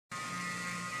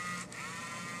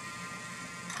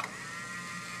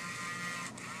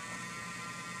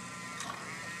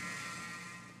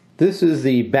This is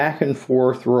the back and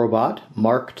forth robot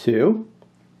Mark II.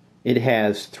 It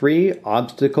has 3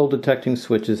 obstacle detecting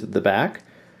switches at the back,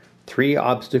 3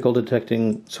 obstacle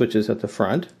detecting switches at the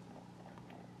front,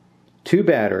 2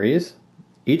 batteries.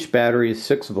 Each battery is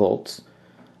 6 volts,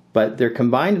 but they're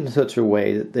combined in such a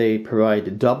way that they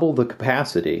provide double the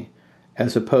capacity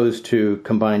as opposed to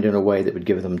combined in a way that would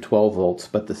give them 12 volts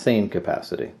but the same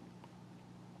capacity.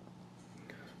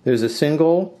 There's a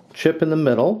single chip in the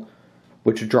middle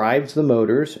which drives the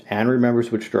motors and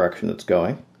remembers which direction it's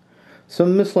going.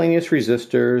 Some miscellaneous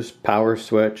resistors, power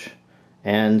switch,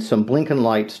 and some blinking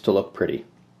lights to look pretty.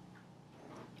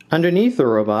 Underneath the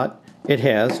robot, it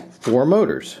has 4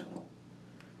 motors.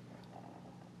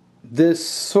 This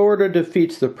sort of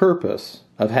defeats the purpose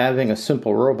of having a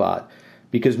simple robot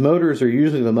because motors are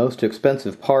usually the most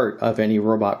expensive part of any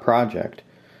robot project,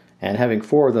 and having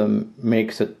 4 of them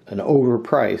makes it an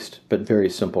overpriced but very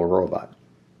simple robot.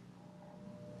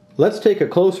 Let's take a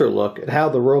closer look at how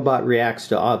the robot reacts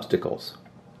to obstacles.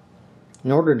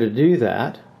 In order to do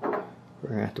that, we're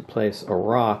going to have to place a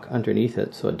rock underneath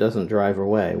it so it doesn't drive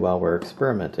away while we're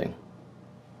experimenting.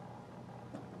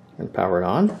 And power it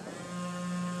on.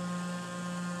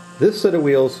 This set of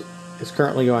wheels is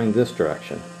currently going this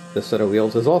direction. This set of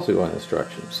wheels is also going this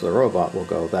direction, so the robot will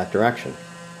go that direction.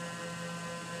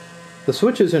 The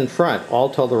switches in front all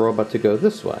tell the robot to go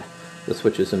this way. The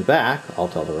switches in back all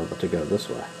tell the robot to go this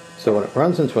way. So when it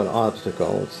runs into an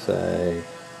obstacle, let's say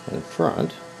in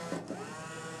front,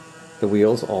 the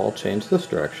wheels all change this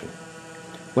direction.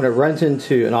 When it runs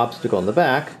into an obstacle in the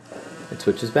back, it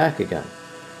switches back again.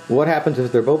 What happens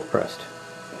if they're both pressed?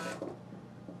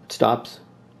 It stops.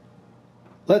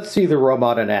 Let's see the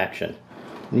robot in action.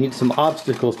 Need some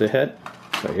obstacles to hit.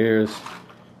 So here's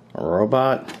a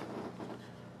robot.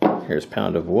 Here's a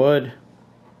pound of wood.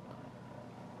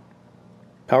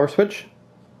 Power switch.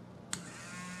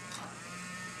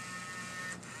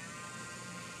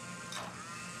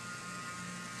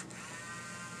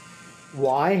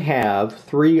 Why have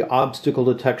 3 obstacle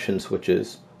detection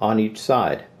switches on each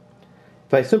side?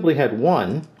 If I simply had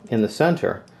one in the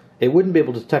center, it wouldn't be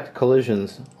able to detect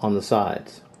collisions on the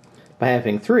sides. By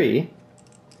having 3,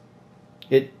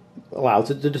 it allows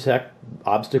it to detect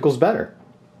obstacles better.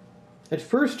 At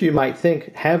first you might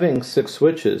think having 6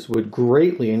 switches would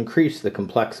greatly increase the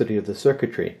complexity of the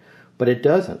circuitry, but it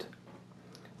doesn't.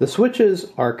 The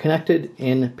switches are connected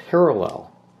in parallel.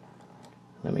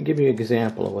 Let me give you an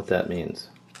example of what that means.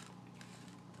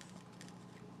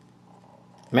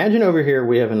 Imagine over here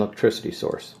we have an electricity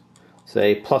source,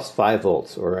 say plus 5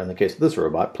 volts, or in the case of this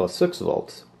robot, plus 6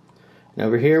 volts. And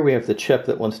over here we have the chip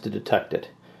that wants to detect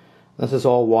it. This is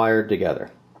all wired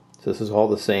together. So this is all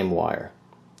the same wire.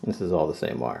 This is all the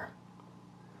same wire.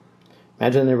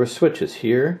 Imagine there were switches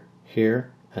here,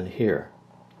 here, and here.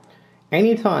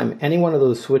 Anytime any one of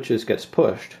those switches gets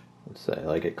pushed, let's say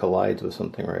like it collides with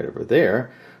something right over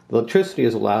there, the electricity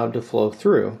is allowed to flow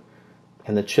through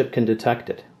and the chip can detect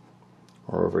it.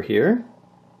 Or over here,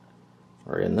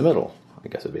 or in the middle. I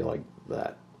guess it'd be like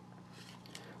that.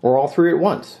 Or all 3 at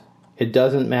once. It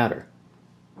doesn't matter.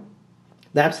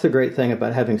 That's the great thing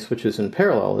about having switches in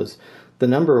parallel, is the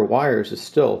number of wires is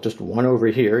still just one over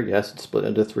here. Yes, it's split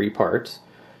into 3 parts,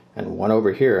 and one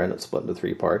over here, and it's split into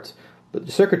 3 parts. But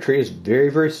the circuitry is very,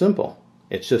 very simple.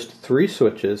 It's just 3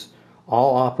 switches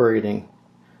all operating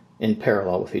in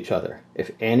parallel with each other.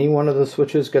 If any one of the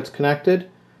switches gets connected,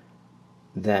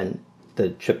 then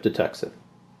the chip detects it.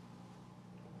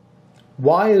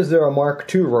 Why is there a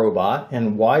Mark II robot,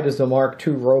 and why does the Mark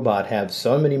II robot have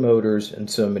so many motors and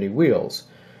so many wheels?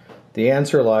 The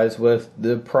answer lies with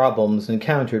the problems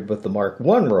encountered with the Mark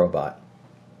I robot.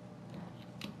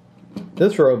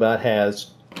 This robot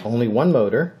has only 1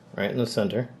 motor, right in the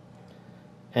center,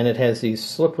 and it has these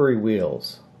slippery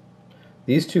wheels.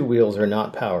 These 2 wheels are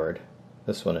not powered.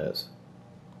 This one is.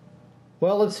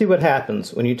 Well, let's see what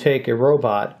happens when you take a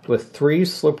robot with 3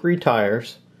 slippery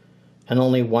tires and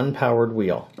only 1 powered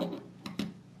wheel.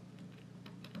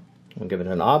 We'll give it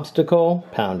an obstacle,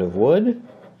 pound of wood.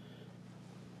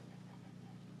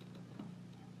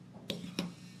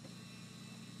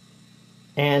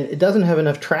 And it doesn't have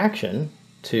enough traction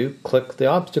to click the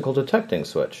obstacle detecting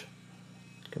switch.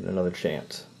 Give it another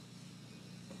chance.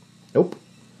 Nope.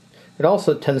 It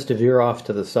also tends to veer off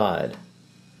to the side.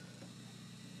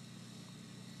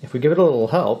 If we give it a little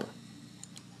help,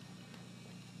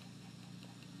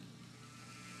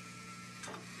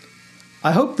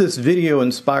 I hope this video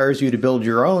inspires you to build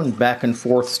your own back and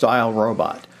forth style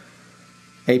robot.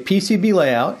 A PCB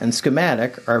layout and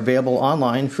schematic are available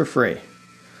online for free.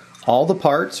 All the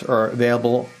parts are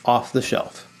available off the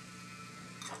shelf.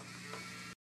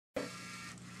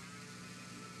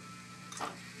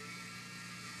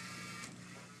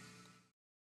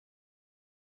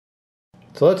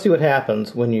 So let's see what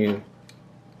happens when you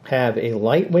have a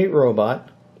lightweight robot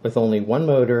with only one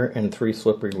motor and 3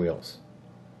 slippery wheels.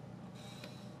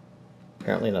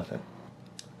 Apparently nothing.